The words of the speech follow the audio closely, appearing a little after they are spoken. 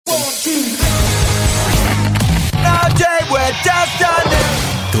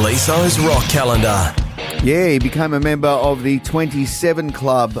Liso's rock calendar. Yeah, he became a member of the 27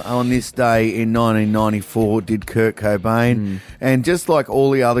 Club on this day in 1994, did Kurt Cobain. And just like all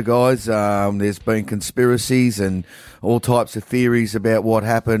the other guys, there's been conspiracies and all types of theories about what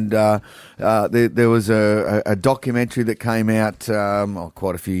happened. There was a documentary that came out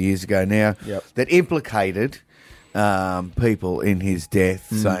quite a few years ago now that implicated people in his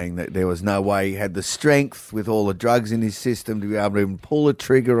death, saying that there was no way he had the strength with all the drugs in his system to be able to even pull a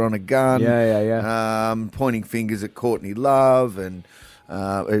trigger on a gun. Pointing fingers at Courtney Love and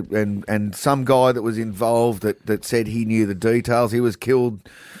some guy that was involved that said he knew the details. He was killed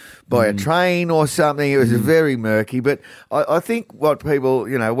by a train or something. It was very murky. But I think what people,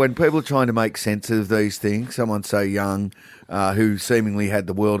 when people are trying to make sense of these things, someone so young who seemingly had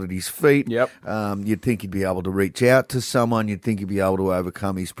the world at his feet, you'd think he'd be able to reach out to someone. You'd think he'd be able to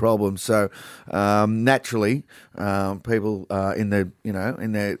overcome his problems. So naturally, people in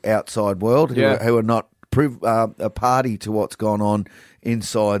the outside world who are not a party to what's gone on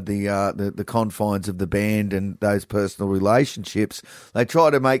inside the confines of the band and those personal relationships, they try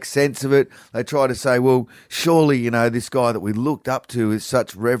to make sense of it. They try to say, well, surely, this guy that we looked up to with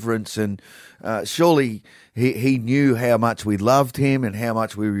such reverence, and surely he knew how much we loved him and how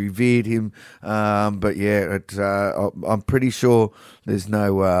much we revered him. But yeah, I'm pretty sure there's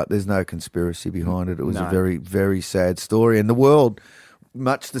no conspiracy behind it. It was a very, very sad story, and the world,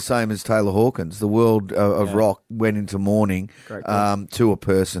 much the same as Taylor Hawkins, the world of rock went into mourning to a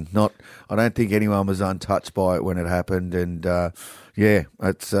person. I don't think anyone was untouched by it when it happened, and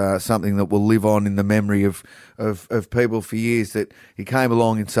it's something that will live on in the memory of people for years. That he came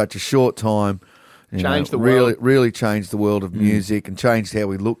along in such a short time. Changed the world. Really changed the world of music and changed how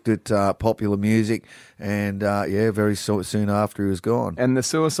we looked at popular music. And, very soon after he was gone. And the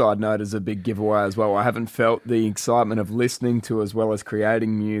suicide note is a big giveaway as well. I haven't felt the excitement of listening to as well as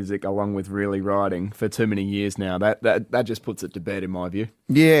creating music along with really writing for too many years now. That just puts it to bed in my view.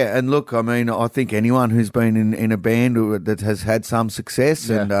 Yeah, and look, I mean, I think anyone who's been in a band that has had some success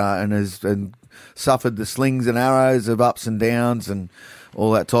and has suffered the slings and arrows of ups and downs and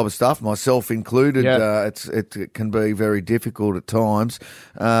all that type of stuff, myself included, it can be very difficult at times.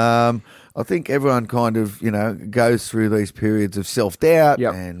 I think everyone kind of, goes through these periods of self-doubt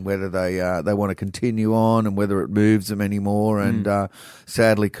and whether they want to continue on and whether it moves them anymore. And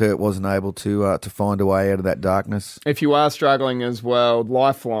sadly, Kurt wasn't able to find a way out of that darkness. If you are struggling as well,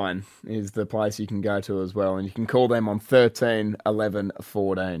 Lifeline is the place you can go to as well, and you can call them on 13 11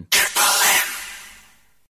 14.